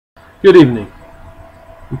Good evening.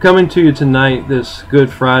 I'm coming to you tonight, this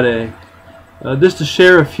Good Friday, just to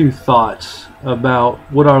share a few thoughts about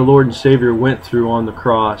what our Lord and Savior went through on the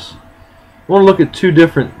cross. I want to look at two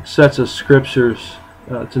different sets of scriptures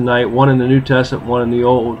tonight, one in the New Testament, one in the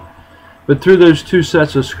Old. But through those two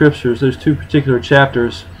sets of scriptures, those two particular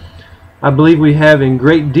chapters, I believe we have in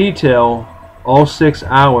great detail all 6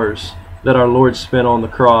 hours that our Lord spent on the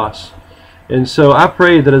cross. And so I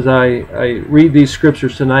pray that as I read these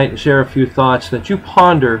scriptures tonight and share a few thoughts, that you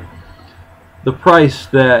ponder the price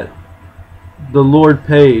that the Lord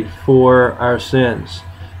paid for our sins,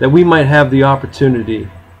 that we might have the opportunity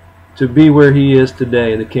to be where He is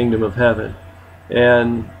today in the kingdom of heaven.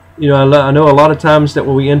 And you know, I know a lot of times that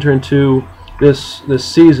when we enter into this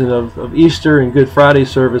season of Easter and Good Friday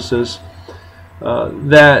services,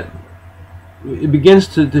 that it begins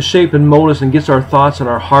to shape and mold us and gets our thoughts and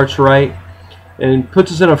our hearts right, and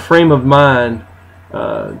puts us in a frame of mind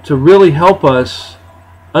to really help us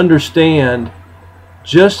understand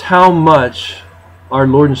just how much our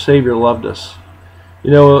Lord and Savior loved us. You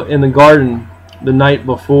know, in the garden, the night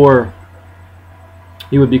before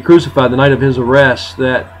He would be crucified, the night of His arrest,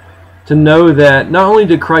 that to know that not only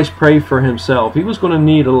did Christ pray for Himself, He was going to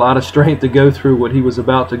need a lot of strength to go through what He was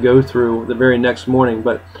about to go through the very next morning,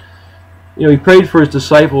 but you know, He prayed for His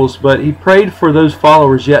disciples, but He prayed for those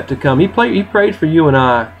followers yet to come. He prayed for you and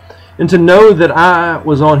I. And to know that I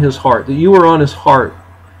was on His heart, that you were on His heart,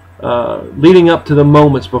 leading up to the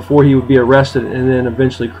moments before He would be arrested and then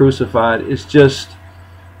eventually crucified, is just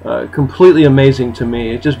completely amazing to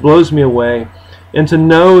me. It just blows me away. And to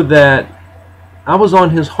know that I was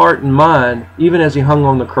on His heart and mind even as He hung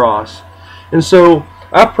on the cross. And so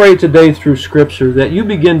I pray today through Scripture that you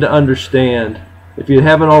begin to understand, if you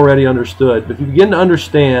haven't already understood, but if you begin to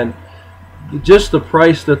understand just the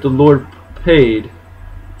price that the Lord paid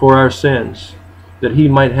for our sins, that He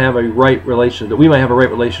might have a right relation, that we might have a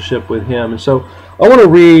right relationship with Him. And so I want to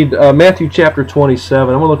read Matthew chapter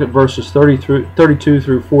 27. I'm going to look at verses 32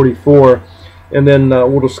 through 44, and then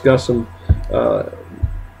we'll discuss them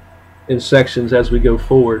in sections as we go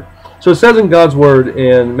forward. So it says in God's Word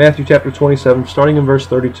in Matthew chapter 27, starting in verse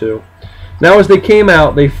 32, "Now as they came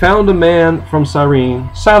out, they found a man from Cyrene,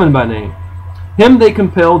 Simon by name. Him they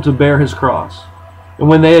compelled to bear his cross. And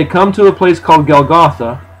when they had come to a place called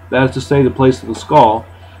Golgotha, that is to say, the place of the skull,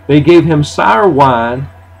 they gave him sour wine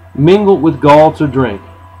mingled with gall to drink.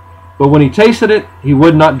 But when he tasted it, he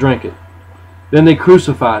would not drink it. Then they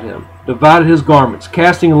crucified him, divided his garments,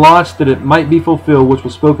 casting lots that it might be fulfilled which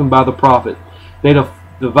was spoken by the prophet. They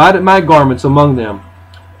divided my garments among them,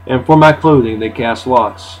 and for my clothing they cast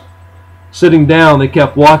lots. Sitting down, they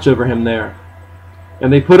kept watch over him there.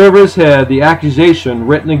 And they put over his head the accusation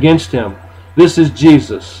written against him, 'This is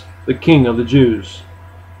Jesus, the King of the Jews.'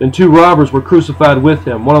 Then 2 robbers were crucified with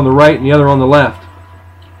him, one on the right and the other on the left.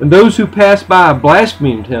 And those who passed by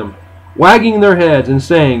blasphemed him, wagging their heads and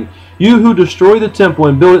saying, 'You who destroy the temple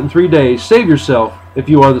and build it in 3 days, save yourself. If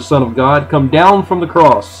you are the Son of God, come down from the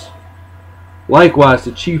cross.' Likewise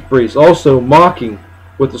the chief priests also mocking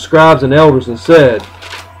with the scribes and elders, and said,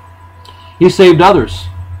 'He saved others.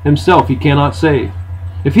 Himself He cannot save.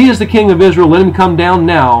 If He is the King of Israel, let Him come down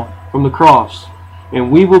now from the cross, and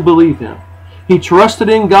we will believe Him. He trusted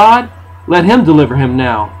in God. Let Him deliver Him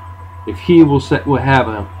now, if He will have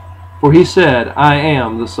Him. For He said, I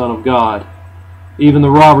am the Son of God.' Even the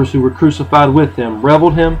robbers who were crucified with Him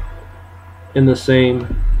reviled Him in the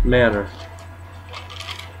same manner."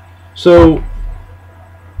 So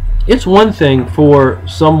it's one thing for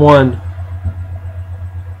someone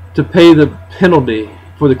to pay the penalty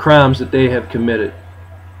for the crimes that they have committed,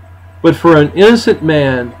 but for an innocent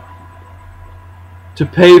man to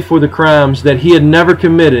pay for the crimes that he had never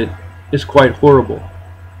committed is quite horrible.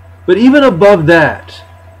 But even above that,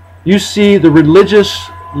 you see the religious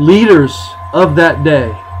leaders of that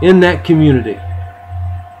day in that community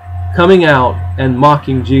coming out and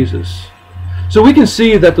mocking Jesus. So we can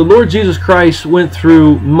see that the Lord Jesus Christ went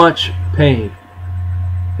through much pain.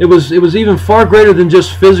 It was even far greater than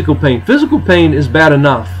just physical pain. Physical pain is bad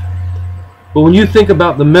enough. But when you think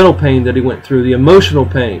about the mental pain that He went through, the emotional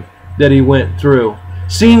pain that He went through,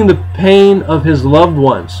 seeing the pain of His loved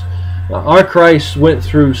ones, our Christ went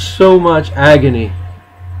through so much agony,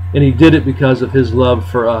 and He did it because of His love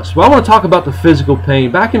for us. Well, I want to talk about the physical pain.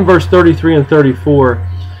 Back in verse 33 and 34,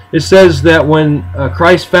 it says that when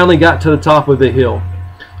Christ finally got to the top of the hill,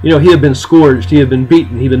 you know, He had been scourged, He had been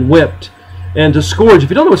beaten, He had been whipped. And to scourge, if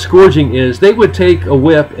you don't know what scourging is, they would take a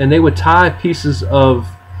whip and they would tie pieces of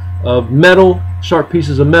metal, sharp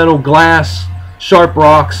pieces of metal, glass, sharp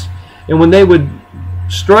rocks, and when they would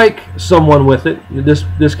strike someone with it, in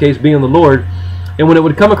this case being the Lord, And when it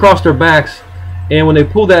would come across their backs, and when they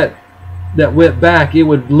pulled that whip back, it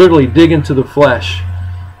would literally dig into the flesh.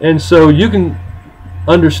 And so you can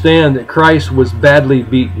understand that Christ was badly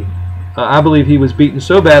beaten. I believe he was beaten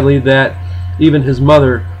so badly that even his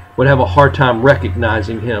mother would have a hard time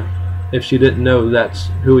recognizing him if she didn't know that's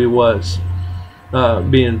who he was,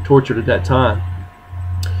 being tortured at that time.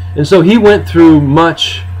 And so he went through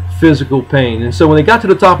much physical pain. And so when they got to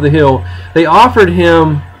the top of the hill, they offered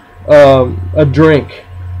him a drink.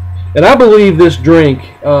 And I believe this drink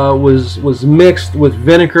was mixed with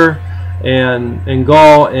vinegar and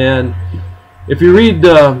gall. And if you read,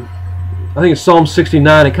 I think it's Psalm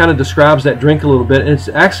 69, it kind of describes that drink a little bit. And it's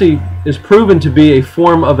actually is proven to be a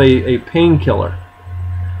form of a painkiller.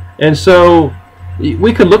 And so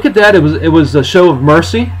we could look at that. It was a show of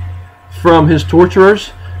mercy from his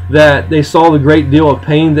torturers, that they saw the great deal of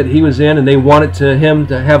pain that he was in, and they wanted him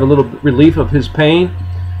to have a little relief of his pain.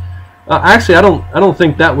 Actually, I don't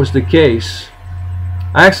think that was the case.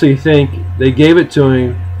 I actually think they gave it to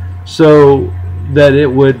him so that it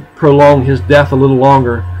would prolong his death a little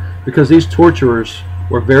longer, because these torturers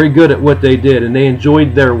were very good at what they did, and they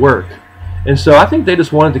enjoyed their work. And so I think they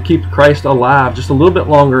just wanted to keep Christ alive just a little bit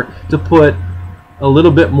longer, to put a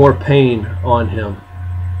little bit more pain on him.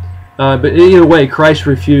 But either way, Christ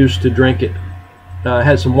refused to drink it. It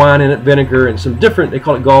had some wine in it, vinegar, and some different, they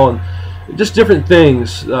call it gall, and just different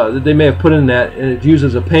things that they may have put in that, and it's used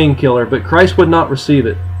as a painkiller, but Christ would not receive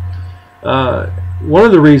it. One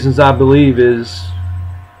of the reasons, I believe, is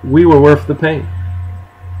we were worth the pain.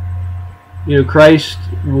 You know, Christ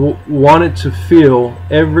wanted to feel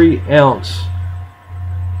every ounce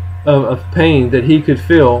of pain that he could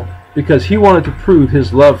feel, because he wanted to prove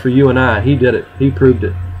his love for you and I. He did it. He proved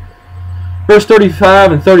it. Verse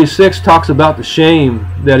 35 and 36 talks about the shame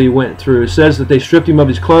that he went through. It says that they stripped him of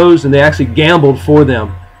his clothes, and they actually gambled for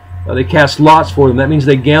them. They cast lots for them. That means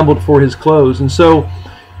they gambled for his clothes. And so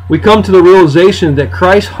we come to the realization that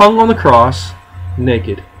Christ hung on the cross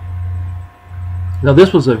naked. Now,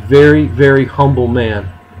 this was a very, very humble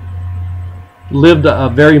man. Lived a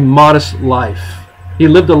very modest life. He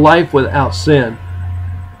lived a life without sin.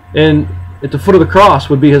 And at the foot of the cross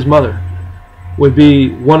would be his mother, would be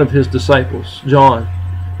one of his disciples, John,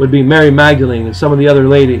 would be Mary Magdalene, and some of the other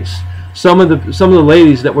ladies. Some of the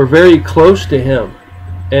ladies that were very close to him,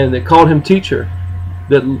 and that called him teacher,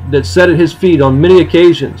 that sat at his feet on many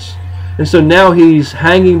occasions. And so now he's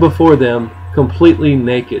hanging before them completely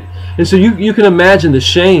naked. And so you can imagine the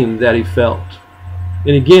shame that he felt.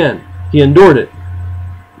 And again, he endured it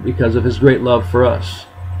because of his great love for us.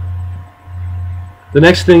 The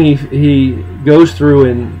next thing he goes through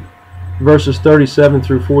in verses 37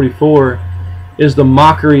 through 44 is the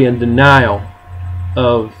mockery and denial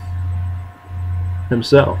of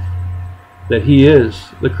himself, that he is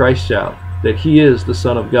the Christ child, that he is the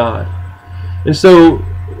Son of God. And so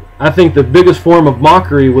I think the biggest form of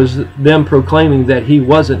mockery was them proclaiming that he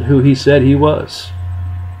wasn't who he said he was.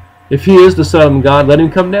 If he is the Son of God, let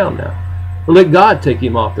him come down now, or let God take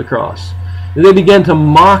him off the cross. And they began to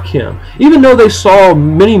mock him, even though they saw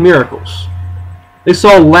many miracles. They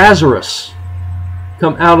saw Lazarus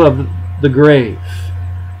come out of the grave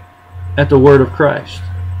at the word of Christ.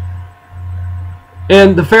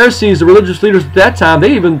 And the Pharisees, the religious leaders at that time,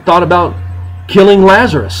 they even thought about killing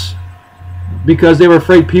Lazarus because they were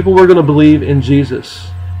afraid people were going to believe in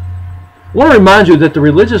Jesus. I want to remind you that the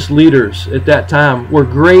religious leaders at that time were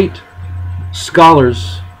great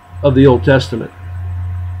scholars of the Old Testament,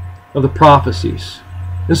 of the prophecies.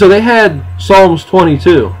 And so they had Psalms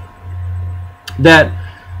 22 that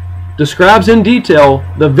describes in detail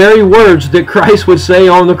the very words that Christ would say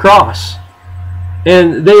on the cross.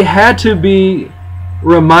 And they had to be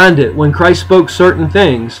reminded when Christ spoke certain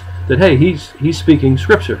things that, hey, he's speaking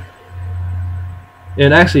Scripture.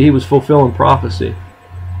 And actually he was fulfilling prophecy.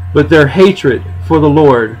 But their hatred for the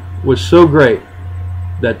Lord was so great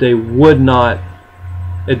that they would not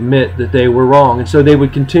admit that they were wrong. And so they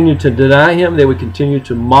would continue to deny him. They would continue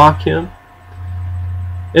to mock him.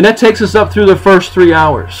 And that takes us up through the first 3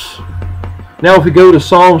 hours. Now if we go to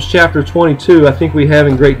Psalms chapter 22, I think we have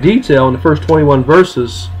in great detail in the first 21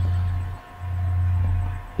 verses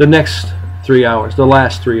the next 3 hours, the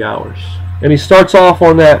last 3 hours. And he starts off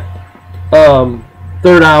on that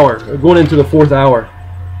third hour, going into the fourth hour.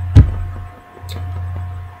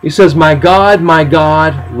 He says, my God,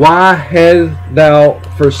 why hast thou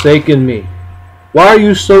forsaken me? Why are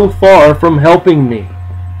you so far from helping me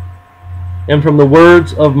and from the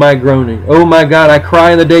words of my groaning? Oh my God, I cry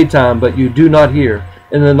in the daytime, but you do not hear.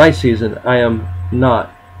 In the night season I am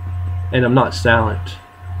not, and am not silent.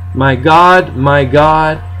 My God,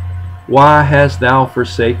 Why hast thou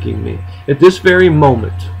forsaken me? At this very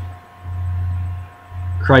moment,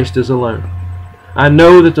 Christ is alone. I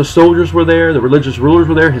know that the soldiers were there, the religious rulers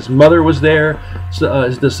were there, his mother was there,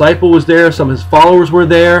 his disciple was there, some of his followers were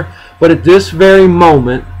there, but at this very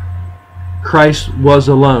moment, Christ was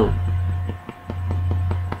alone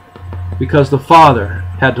because the Father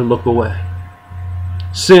had to look away.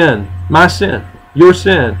 Sin, my sin, your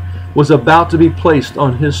sin, was about to be placed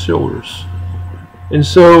on his shoulders. And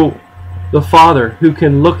so the Father, who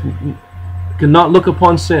cannot look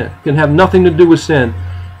upon sin, can have nothing to do with sin,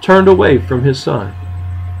 turned away from his Son,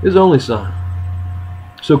 his only Son.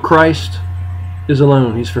 So Christ is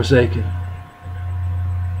alone. He's forsaken.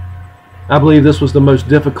 I believe this was the most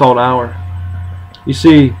difficult hour. You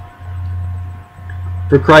see,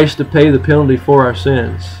 for Christ to pay the penalty for our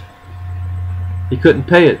sins, he couldn't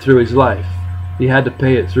pay it through his life. He had to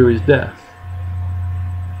pay it through his death.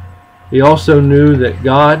 He also knew that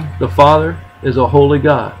God, the Father, is a holy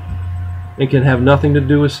God and can have nothing to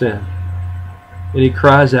do with sin. And he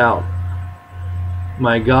cries out,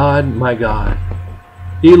 my God,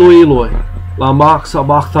 Eloi, Eloi, lama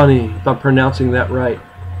sabachthani, if I'm pronouncing that right.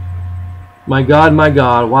 My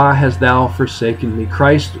God, why hast thou forsaken me?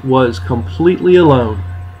 Christ was completely alone.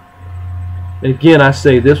 And again, I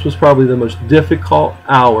say this was probably the most difficult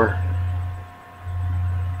hour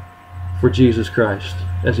for Jesus Christ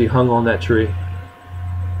as he hung on that tree.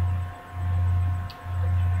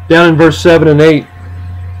 Down in verse 7 and 8,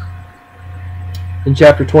 in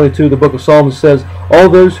chapter 22 of the book of Psalms, it says, all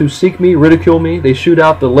those who seek me ridicule me. They shoot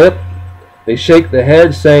out the lip. They shake the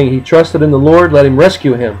head, saying, he trusted in the Lord. Let him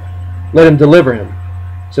rescue him. Let him deliver him,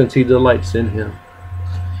 since he delights in him.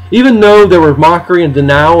 Even though there were mockery and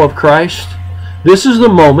denial of Christ, this is the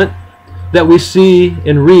moment that we see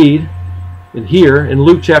and read and hear in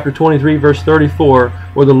Luke chapter 23, verse 34,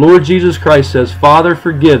 where the Lord Jesus Christ says, Father,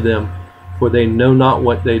 forgive them, for they know not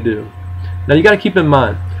what they do. Now you got to keep in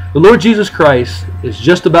mind, the Lord Jesus Christ is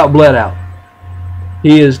just about bled out.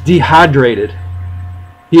 He is dehydrated.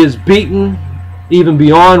 He is beaten even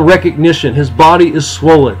beyond recognition. His body is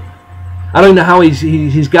swollen. I don't know how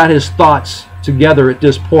he's got his thoughts together at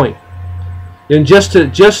this point. And just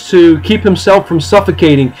to keep himself from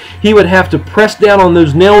suffocating, he would have to press down on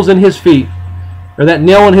those nails in his feet, or that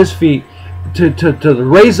nail in his feet, to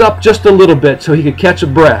raise up just a little bit so he could catch a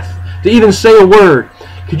breath, to even say a word.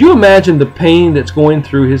 Could you imagine the pain that's going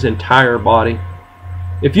through his entire body?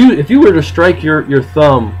 If you were to strike your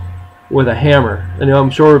thumb with a hammer, and I'm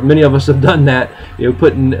sure many of us have done that,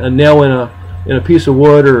 putting a nail in a piece of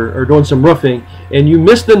wood or doing some roofing, and you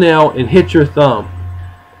miss the nail and hit your thumb.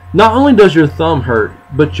 Not only does your thumb hurt,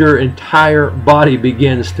 but your entire body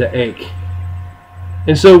begins to ache.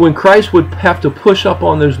 And so when Christ would have to push up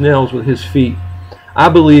on those nails with his feet, I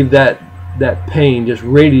believe that pain just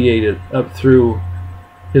radiated up through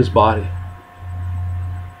his body.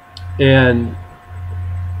 And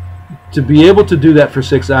to be able to do that for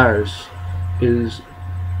 6 hours is,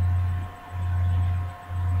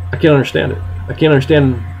 I can't understand it. I can't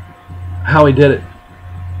understand how he did it,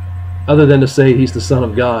 other than to say he's the Son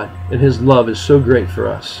of God and his love is so great for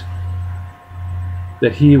us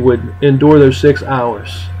that he would endure those 6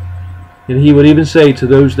 hours. And he would even say to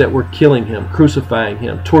those that were killing him, crucifying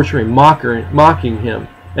him, torturing, mocking him,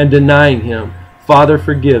 and denying him, Father,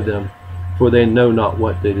 forgive them, for they know not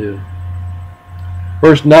what they do.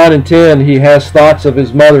 Verse 9 and 10, he has thoughts of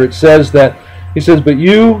his mother. It says that, he says, but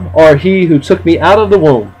you are he who took me out of the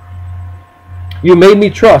womb. You made me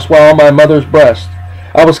trust while on my mother's breast.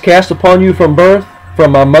 I was cast upon you from birth,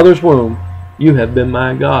 from my mother's womb. You have been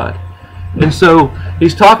my God. And so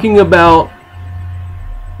he's talking about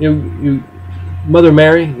Mother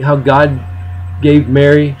Mary, how God gave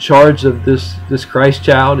Mary charge of this Christ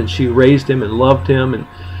child, and she raised him and loved him. And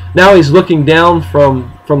now he's looking down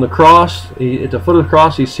from the cross. At the foot of the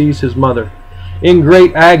cross, he sees his mother in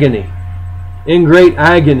great agony. In great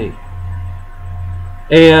agony.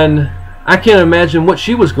 And I can't imagine what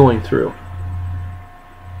she was going through.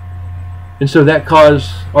 And so that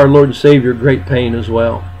caused our Lord and Savior great pain as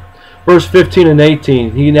well. Verse 15 and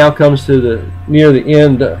 18, he now comes to near the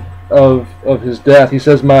end of his death. He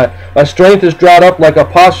says, my strength is dried up like a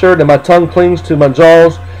potsherd, and my tongue clings to my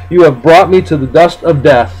jaws. You have brought me to the dust of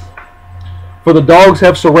death. For the dogs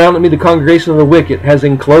have surrounded me, the congregation of the wicked has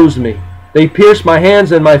enclosed me. They pierce my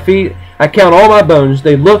hands and my feet. I count all my bones.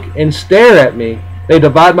 They look and stare at me. They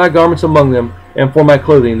divide my garments among them, and for my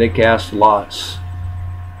clothing they cast lots.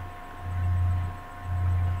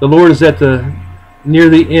 The Lord is near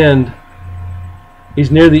the end.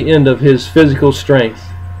 He's near the end of his physical strength.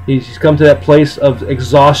 He's come to that place of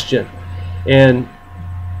exhaustion, and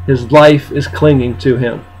his life is clinging to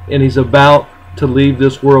him. and he's about to leave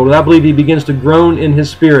this world. And I believe he begins to groan in his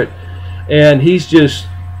spirit, and he's just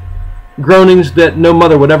groanings that no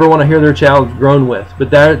mother would ever want to hear their child groan with.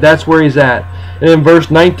 But that's where he's at. And in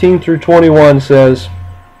verse 19 through 21 says,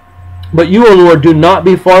 "But you, O Lord, do not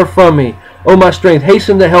be far from me. O my strength,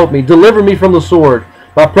 hasten to help me. Deliver me from the sword,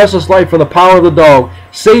 my precious life from the power of the dog.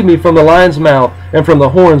 Save me from the lion's mouth and from the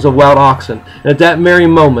horns of wild oxen." And at that very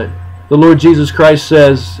moment, the Lord Jesus Christ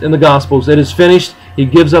says in the Gospels, "It is finished." He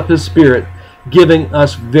gives up his spirit, giving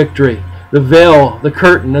us victory. The veil, the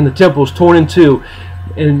curtain, and the temple is torn in two,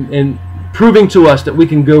 and proving to us that we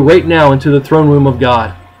can go right now into the throne room of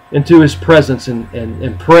God, into his presence,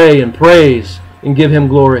 and pray and praise and give him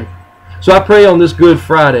glory. So I pray on this Good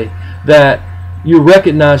Friday that you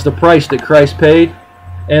recognize the price that Christ paid,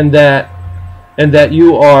 and that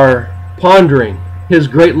you are pondering his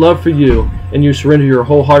great love for you, and you surrender your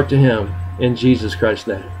whole heart to him in Jesus Christ's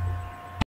name.